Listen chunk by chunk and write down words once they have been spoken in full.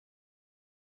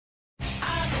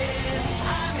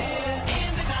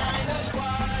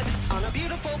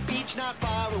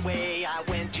away. I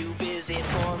went to visit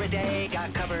for a day,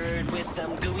 got covered with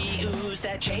some gooey ooze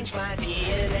that changed my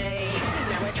DNA.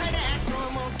 Now I try to act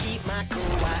normal, keep my cool,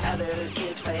 while other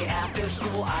kids play after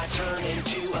school. I turn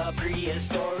into a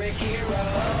prehistoric hero.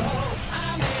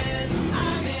 I'm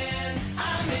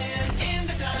in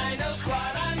the Dino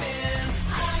Squad. I'm in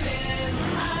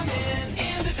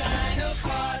the Dino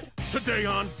Squad. Today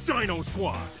on Dino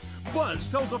Squad, Buzz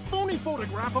sells a phony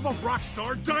photograph of a rock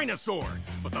star dinosaur,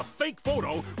 but the fake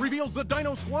photo reveals the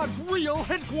Dino Squad's real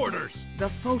headquarters. The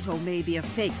photo may be a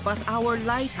fake, but our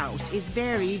lighthouse is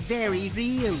very, very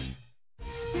real.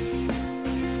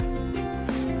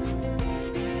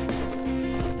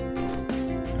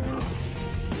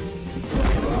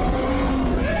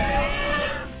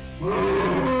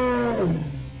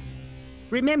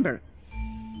 Remember,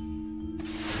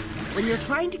 when you're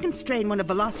trying to constrain one of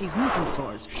Veloci's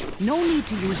mutasaurs, no need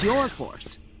to use your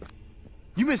force.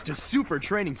 You missed a super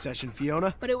training session,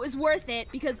 Fiona. But it was worth it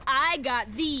because I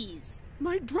got these.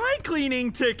 My dry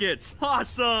cleaning tickets!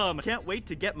 Awesome! Can't wait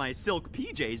to get my silk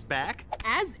PJs back.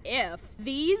 As if.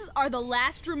 These are the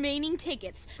last remaining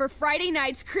tickets for Friday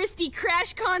night's Christy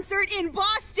Crash concert in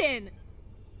Boston!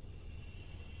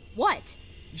 What?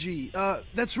 Gee,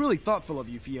 that's really thoughtful of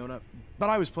you, Fiona. But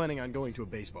I was planning on going to a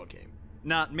baseball game.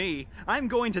 Not me. I'm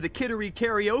going to the Kittery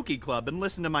Karaoke Club and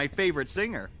listen to my favorite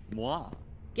singer. Moi.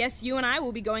 Guess you and I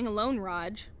will be going alone,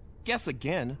 Raj. Guess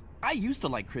again. I used to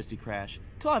like Christy Crash,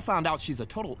 till I found out she's a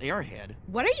total airhead.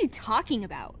 What are you talking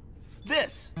about?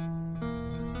 This!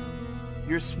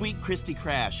 Your sweet Christy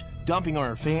Crash, dumping on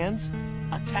her fans,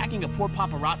 attacking a poor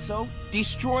paparazzo,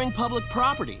 destroying public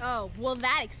property. Oh, well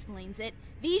that explains it.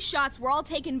 These shots were all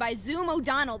taken by Zoom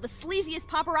O'Donnell, the sleaziest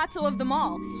paparazzo of them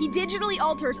all. He digitally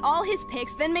alters all his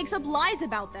pics, then makes up lies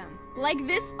about them. Like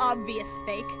this obvious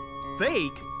fake.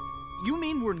 Fake? You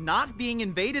mean we're not being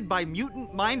invaded by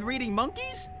mutant mind-reading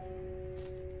monkeys?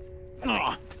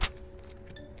 Ugh.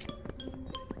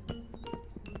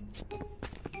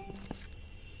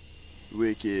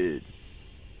 Wicked.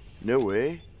 No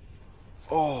way.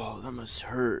 Oh, that must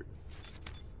hurt.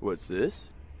 What's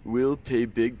this? We'll pay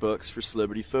big bucks for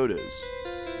celebrity photos.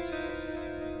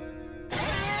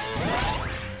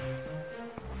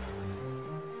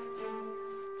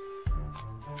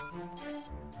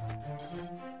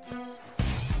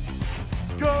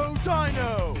 Go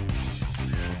Dino!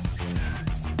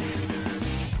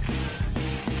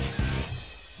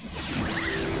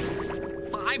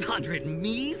 $500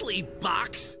 measly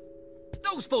bucks?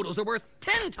 Those photos are worth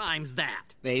 10 times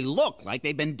that. They look like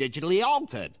they've been digitally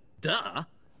altered. Duh.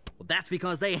 Well, that's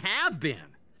because they have been.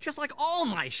 Just like all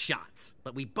my shots.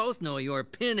 But we both know your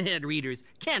pinhead readers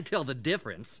can't tell the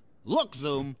difference. Look,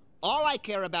 Zoom, all I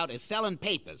care about is selling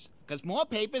papers. Because more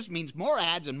papers means more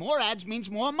ads, and more ads means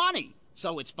more money.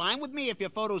 So it's fine with me if your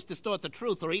photos distort the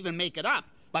truth or even make it up.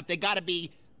 But they gotta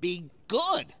be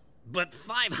good. But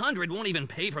 500 won't even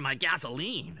pay for my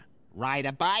gasoline. Ride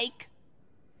a bike?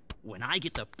 When I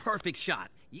get the perfect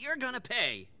shot, you're gonna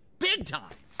pay. Big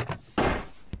time.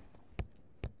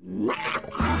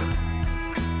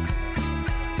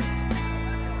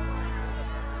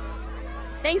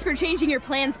 Thanks for changing your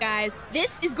plans, guys.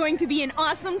 This is going to be an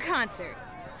awesome concert.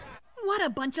 What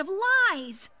a bunch of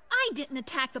lies! I didn't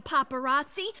attack the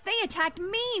paparazzi. They attacked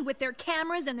me with their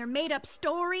cameras and their made-up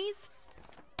stories.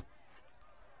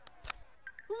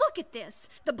 Look at this.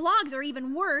 The blogs are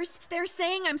even worse. They're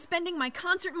saying I'm spending my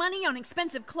concert money on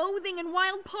expensive clothing and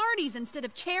wild parties instead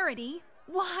of charity.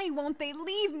 Why won't they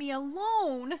leave me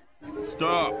alone?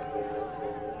 Stop!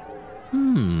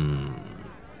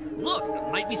 Look,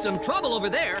 there might be some trouble over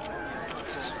there.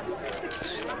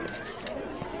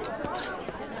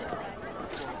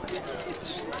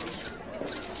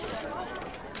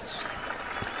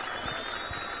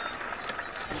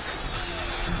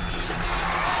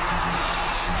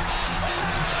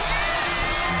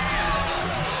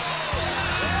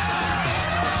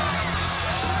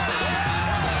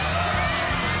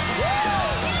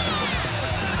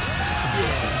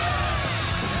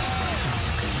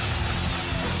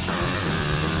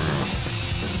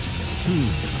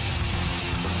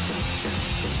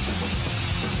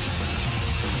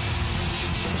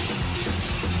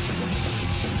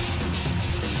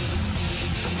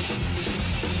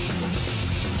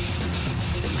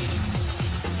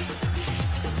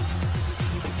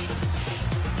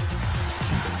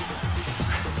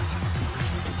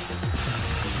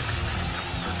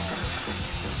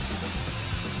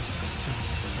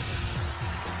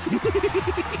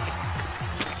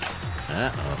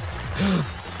 Uh-oh.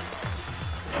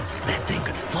 That thing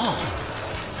could fall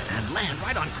and land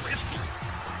right on Christy.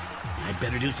 I'd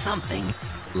better do something,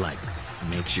 like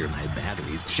Make sure my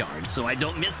battery's charged so I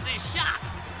don't miss this shot.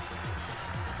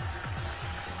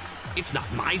 It's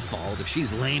not my fault if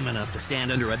she's lame enough to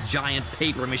stand under a giant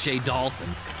papier-mâché dolphin.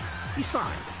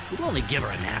 Besides, it'll only give her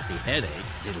a nasty headache.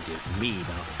 It'll give me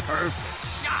the perfect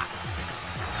shot.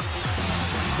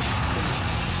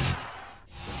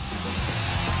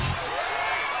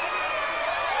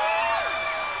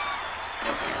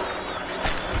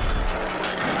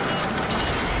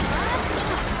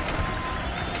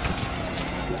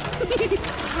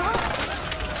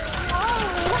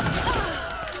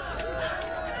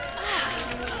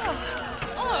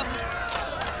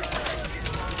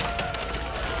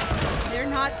 They're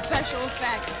not special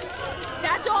effects.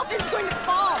 That dolphin's going to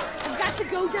fall. I've got to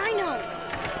go, Dino.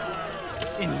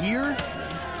 In here?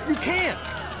 You can't!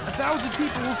 1,000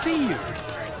 people will see you!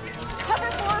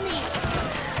 Cover for me!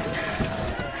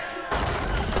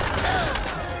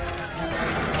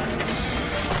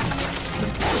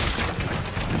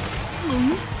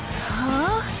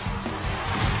 Huh?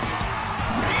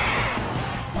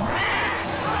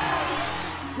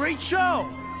 Great show!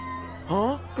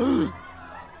 Huh?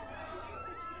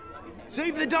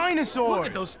 Save the dinosaurs! Look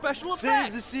at those special effects!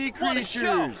 Save the sea What a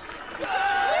show! creatures!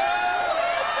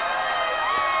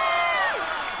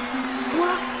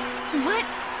 What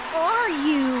are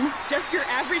you? Just your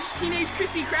average teenage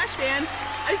Christy Crash fan.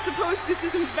 I suppose this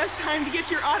isn't the best time to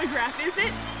get your autograph, is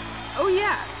it? Oh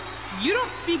yeah, you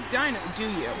don't speak Dino, do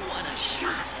you? What a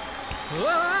shot!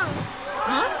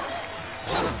 Huh?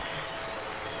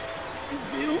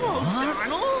 Zoom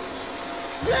O'Donnell?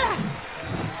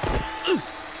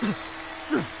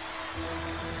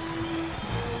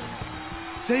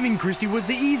 Saving Christy was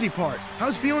the easy part.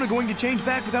 How's Fiona going to change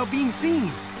back without being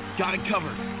seen? Got it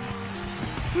covered.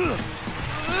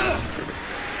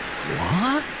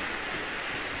 What?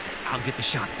 I'll get the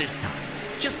shot this time,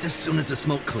 just as soon as the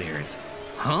smoke clears.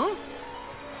 Huh?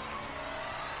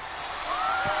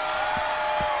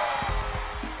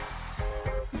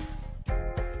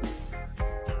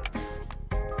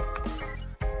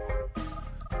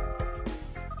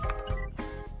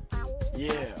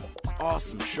 Yeah,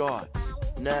 awesome shots.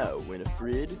 Now,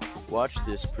 Winifred, watch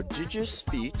this prodigious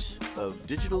feat of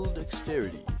digital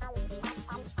dexterity.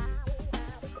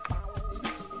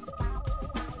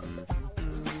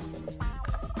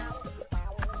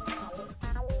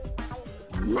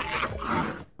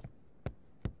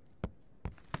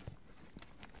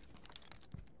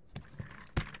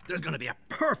 There's gonna be a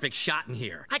perfect shot in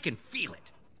here. I can feel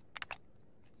it.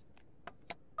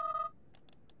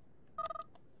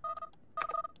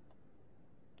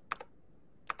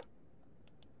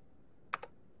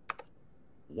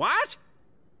 What?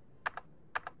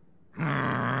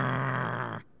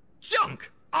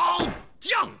 Junk! All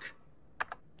junk!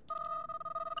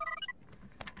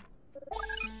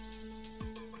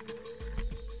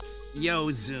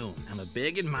 Yo, Zoom. I'm a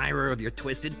big admirer of your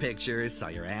twisted pictures. Saw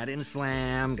your ad in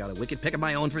Slam. Got a wicked pic of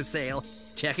my own for sale.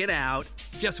 Check it out.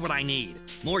 Just what I need.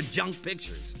 More junk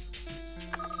pictures.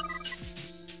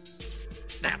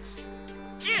 That's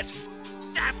it!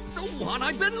 That's the one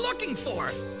I've been looking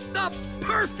for! The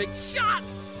perfect shot!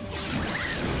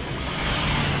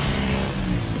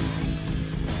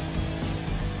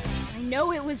 I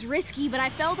know it was risky, but I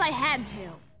felt I had to.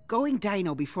 Going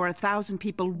Dino before 1,000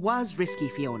 people was risky,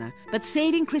 Fiona, but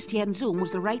saving Christy and Zoom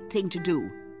was the right thing to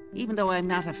do, even though I'm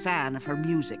not a fan of her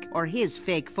music or his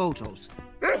fake photos.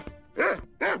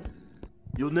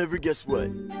 You'll never guess what.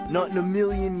 Not in a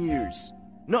million years.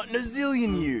 Not in a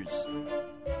zillion years.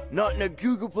 Not in a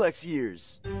Googleplex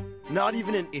years. Not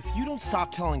even in... If you don't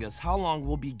stop telling us how long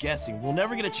we'll be guessing, we'll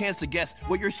never get a chance to guess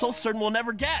what you're so certain we'll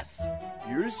never guess.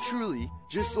 Yours truly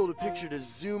just sold a picture to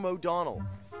Zoom O'Donnell.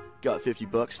 Got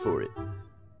 $50 for it.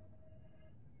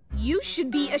 You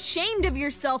should be ashamed of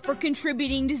yourself for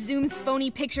contributing to Zoom's phony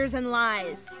pictures and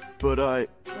lies. But I...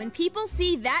 When people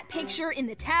see that picture in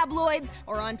the tabloids,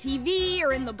 or on TV,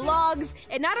 or in the blogs,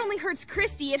 it not only hurts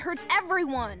Christy, it hurts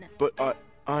everyone. But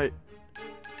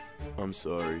I'm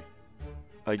sorry.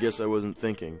 I guess I wasn't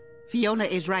thinking. Fiona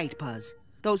is right, Buzz.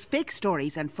 Those fake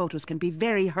stories and photos can be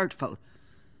very hurtful.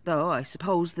 Though I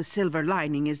suppose the silver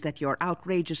lining is that your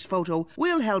outrageous photo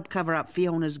will help cover up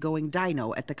Fiona's going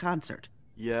Dino at the concert.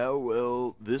 Yeah,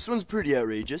 well, this one's pretty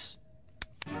outrageous.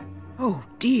 Oh,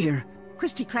 dear.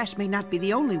 Christy Crash may not be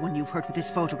the only one you've hurt with this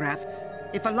photograph.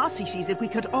 If Veloci sees it, we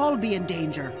could all be in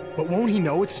danger. But won't he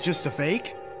know it's just a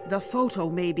fake? The photo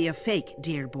may be a fake,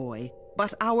 dear boy,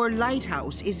 but our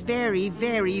lighthouse is very,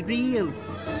 very real.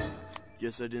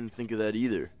 Guess I didn't think of that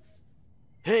either.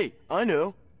 Hey, I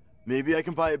know. Maybe I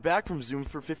can buy it back from Zoom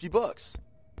for $50.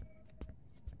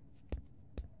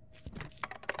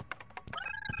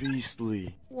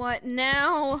 beastly. What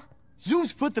now?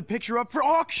 Zoom's put the picture up for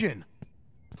auction.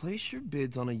 Place your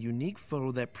bids on a unique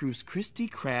photo that proves Christy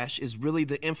Crash is really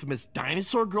the infamous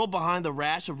dinosaur girl behind the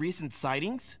rash of recent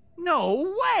sightings?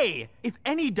 No way! If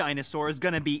any dinosaur is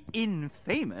gonna be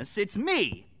infamous, it's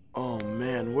me! Oh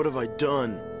man, what have I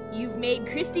done? You've made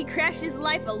Christy Crash's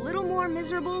life a little more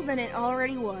miserable than it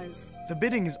already was. The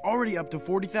bidding is already up to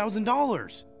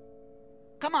 $40,000.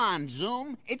 Come on,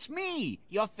 Zoom. It's me,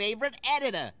 your favorite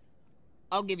editor.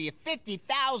 I'll give you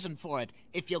 $50,000 for it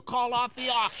if you'll call off the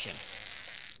auction.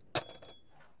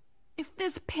 If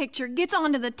this picture gets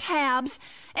onto the tabs,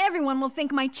 everyone will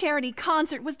think my charity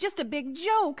concert was just a big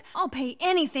joke. I'll pay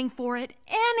anything for it.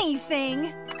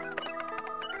 Anything.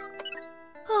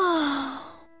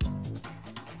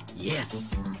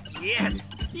 Yes!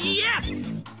 Yes!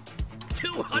 Yes!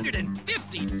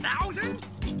 250,000?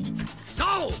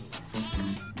 Sold!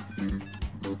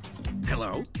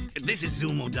 Hello, this is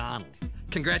Zoom O'Donnell.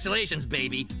 Congratulations,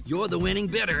 baby. You're the winning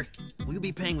bidder. We'll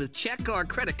be paying with check or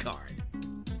credit card.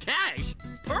 Cash?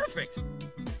 Perfect.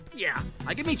 Yeah,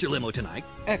 I can meet your limo tonight.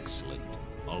 Excellent.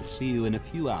 I'll see you in a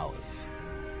few hours.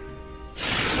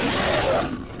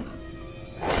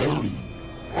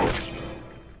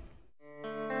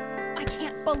 I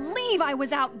can't believe I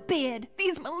was outbid.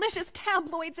 These malicious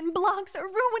tabloids and blogs are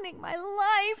ruining my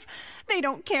life. They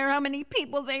don't care how many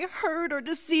people they hurt or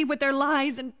deceive with their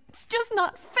lies, and it's just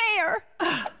not fair.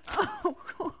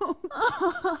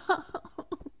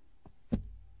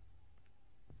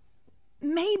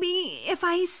 Maybe if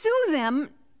I sue them...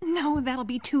 No, that'll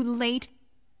be too late.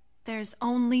 There's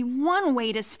only one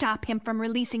way to stop him from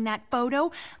releasing that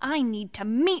photo. I need to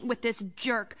meet with this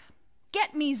jerk.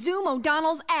 Get me Zoom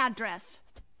O'Donnell's address.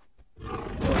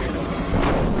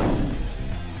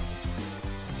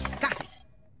 Got it.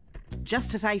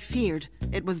 Just as I feared,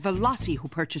 it was Veloci who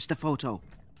purchased the photo.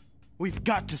 We've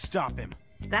got to stop him.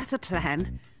 That's a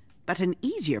plan. But an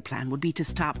easier plan would be to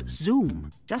stop Zoom.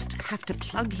 Just have to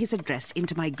plug his address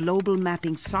into my global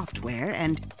mapping software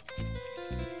and...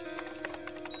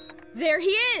 There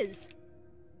he is!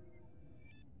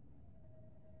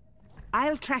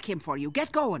 I'll track him for you.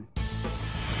 Get going.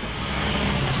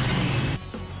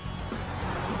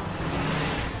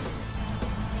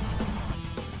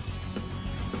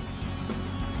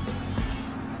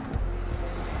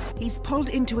 He's pulled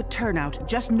into a turnout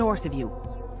just north of you.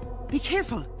 Be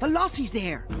careful, Veloci's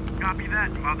there. Copy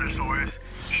that, Mothersaurus.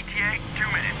 ETA,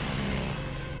 2 minutes.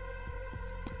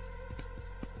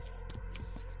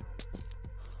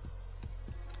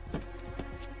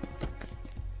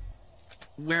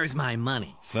 Where's my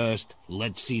money? First,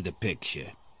 let's see the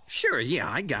picture. Sure, yeah,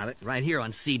 I got it. Right here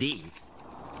on CD.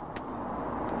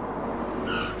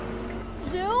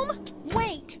 Zoom,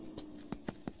 wait.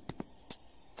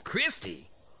 Christy?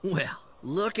 Well,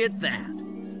 look at that.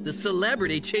 The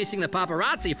celebrity chasing the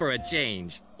paparazzi for a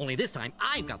change. Only this time,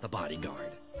 I've got the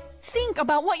bodyguard. Think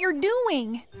about what you're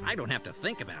doing. I don't have to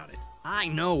think about it. I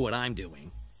know what I'm doing.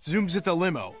 Zoom's at the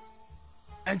limo.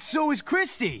 And so is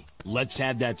Christy. Let's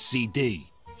have that CD.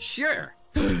 Sure.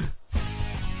 I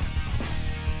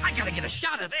gotta get a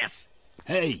shot of this.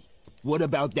 Hey, what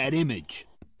about that image?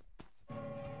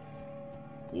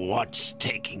 What's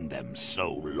taking them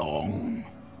so long?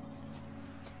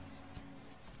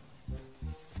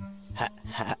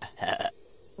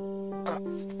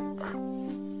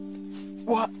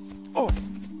 What? Oh.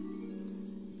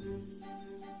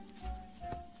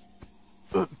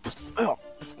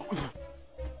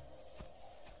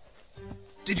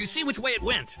 Did you see which way it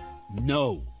went?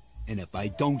 No. And if I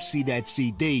don't see that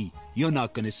CD, you're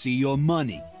not gonna see your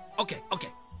money. Okay.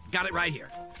 Got it right here.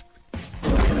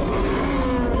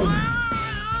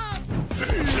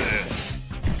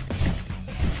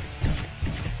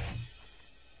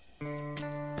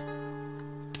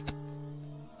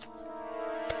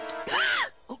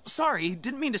 Sorry,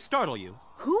 didn't mean to startle you.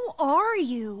 Who are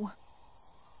you?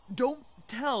 Don't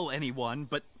tell anyone,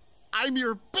 but I'm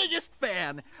your biggest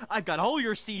fan. I've got all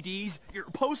your CDs, your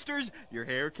posters, your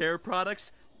hair care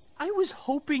products. I was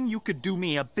hoping you could do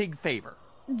me a big favor.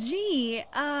 Gee,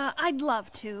 I'd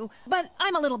love to, but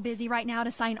I'm a little busy right now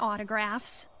to sign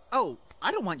autographs. Oh,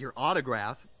 I don't want your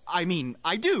autograph. I mean,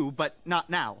 I do, but not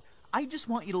now. I just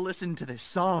want you to listen to this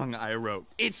song I wrote.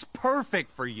 It's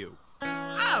perfect for you.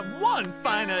 I'm one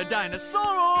finer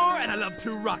dinosaur, and I love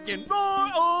to rock and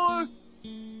roar.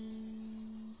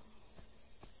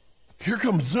 Here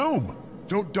comes Zoom.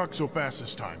 Don't duck so fast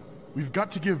this time. We've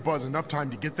got to give Buzz enough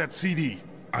time to get that CD.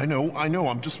 I know.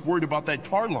 I'm just worried about that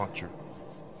tar launcher.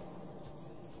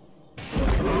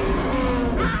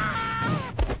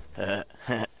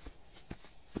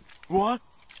 What?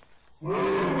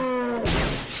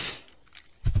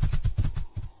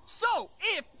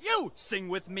 you sing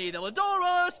with me, they'll adore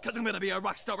us, cause I'm gonna be a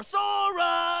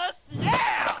rockstar-osaurus!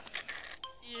 Yeah!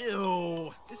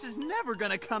 Ew, this is never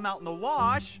gonna come out in the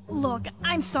wash. Look,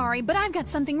 I'm sorry, but I've got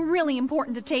something really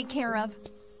important to take care of.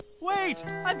 Wait,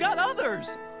 I've got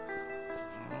others!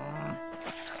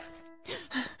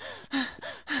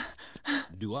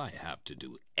 Do I have to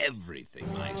do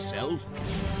everything myself?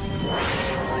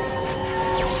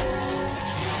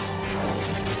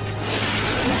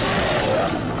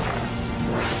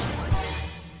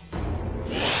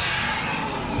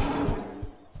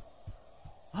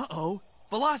 Uh-oh,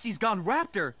 Veloci's gone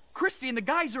Raptor. Christy and the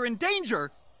guys are in danger.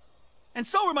 And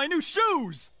so are my new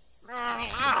shoes!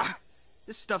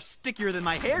 This stuff's stickier than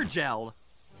my hair gel.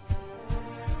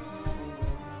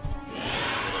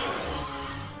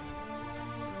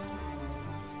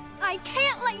 I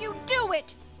can't let you do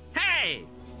it! Hey!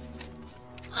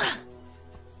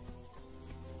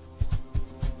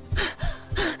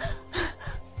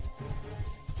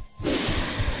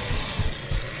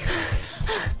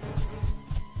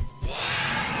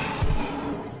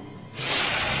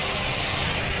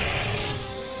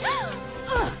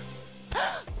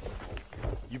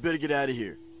 You better get out of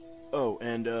here. Oh,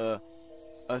 and,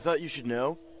 I thought you should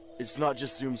know, it's not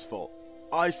just Zoom's fault.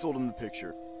 I sold him the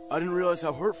picture. I didn't realize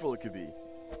how hurtful it could be.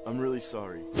 I'm really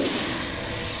sorry.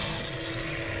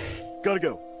 Gotta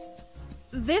go.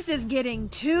 This is getting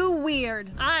too weird.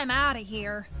 I'm out of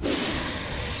here.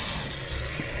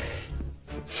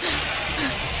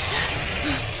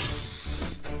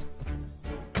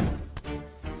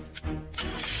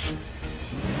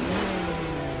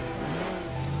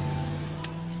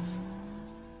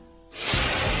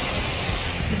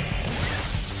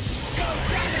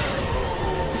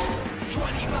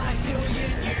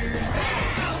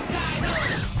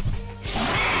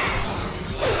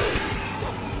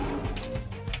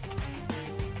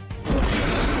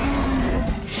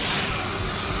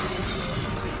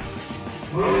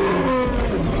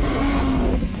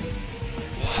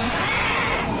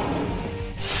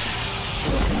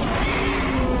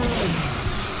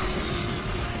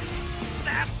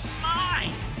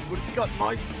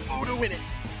 My photo in it.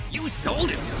 You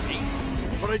sold it to me.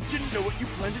 But I didn't know what you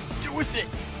planned to do with it.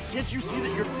 Can't you see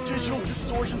that your digital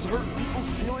distortions hurt people's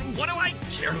feelings? What do I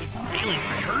care whose feelings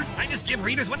I hurt? I just give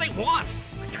readers what they want.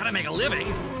 I gotta make a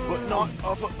living. But not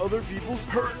off of other people's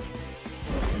hurt.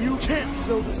 You can't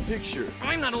sell this picture.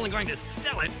 I'm not only going to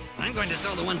sell it, I'm going to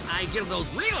sell the ones I give those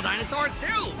real dinosaurs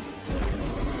too.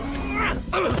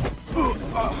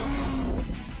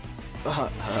 Huh?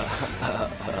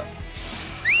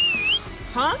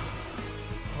 Huh?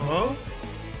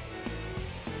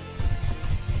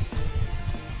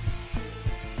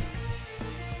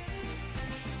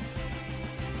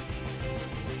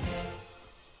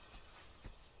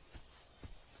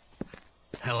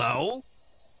 Hello?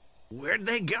 Where'd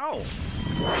they go?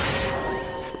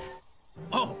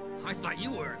 Oh, I thought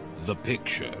you were... The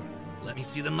picture. Let me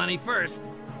see the money first.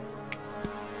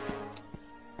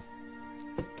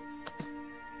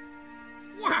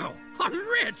 Wow, I'm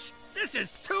rich! This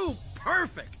is too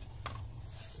perfect!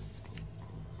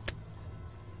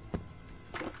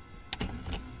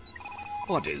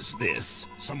 What is this?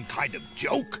 Some kind of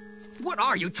joke? What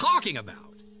are you talking about?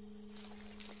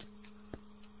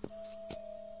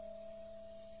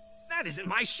 That isn't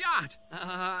my shot.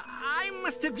 I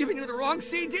must have given you the wrong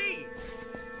CD.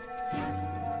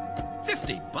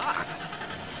 $50?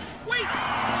 Wait,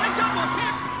 I've got more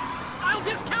pics! I'll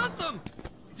discount them!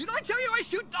 Did I tell you I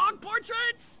shoot dog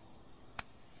portraits?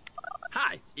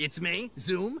 Hi, it's me,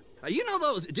 Zoom. You know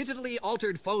those digitally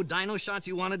altered faux dino shots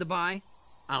you wanted to buy?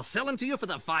 I'll sell them to you for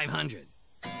the $500.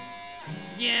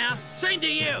 Yeah, same to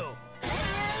you!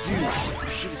 Dude,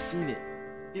 you should have seen it.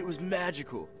 It was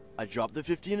magical. I dropped the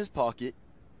 50 in his pocket,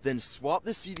 then swapped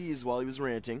the CDs while he was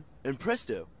ranting, and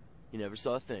presto, he never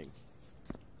saw a thing.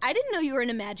 I didn't know you were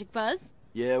into magic, Buzz.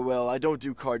 Yeah, well, I don't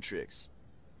do card tricks.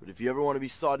 But if you ever want to be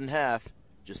sawed in half,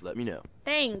 just let me know.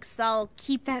 Thanks, I'll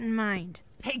keep that in mind.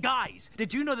 Hey guys,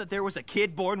 did you know that there was a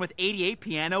kid born with 88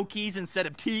 piano keys instead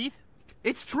of teeth?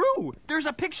 It's true! There's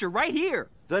a picture right here!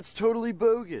 That's totally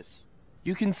bogus.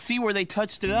 You can see where they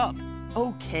touched it up.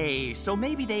 Okay, so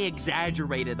maybe they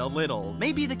exaggerated a little.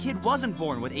 Maybe the kid wasn't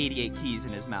born with 88 keys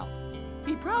in his mouth.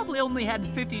 He probably only had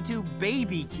 52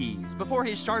 baby keys before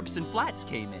his sharps and flats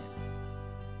came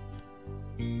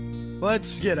in.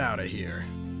 Let's get out of here.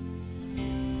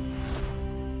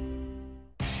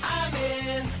 I'm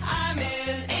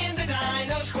in the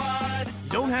Dino Squad.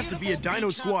 You don't have to be a Dino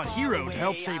Squad hero to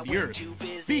help save the Earth.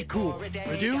 Be cool.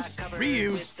 Reduce,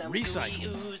 reuse,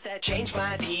 recycle. That changed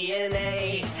my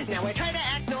DNA. Now I try to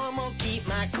act normal, keep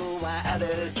my cool while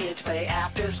other kids play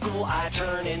after school. school, I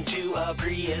turn into a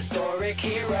prehistoric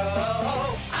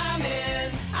hero. I'm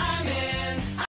in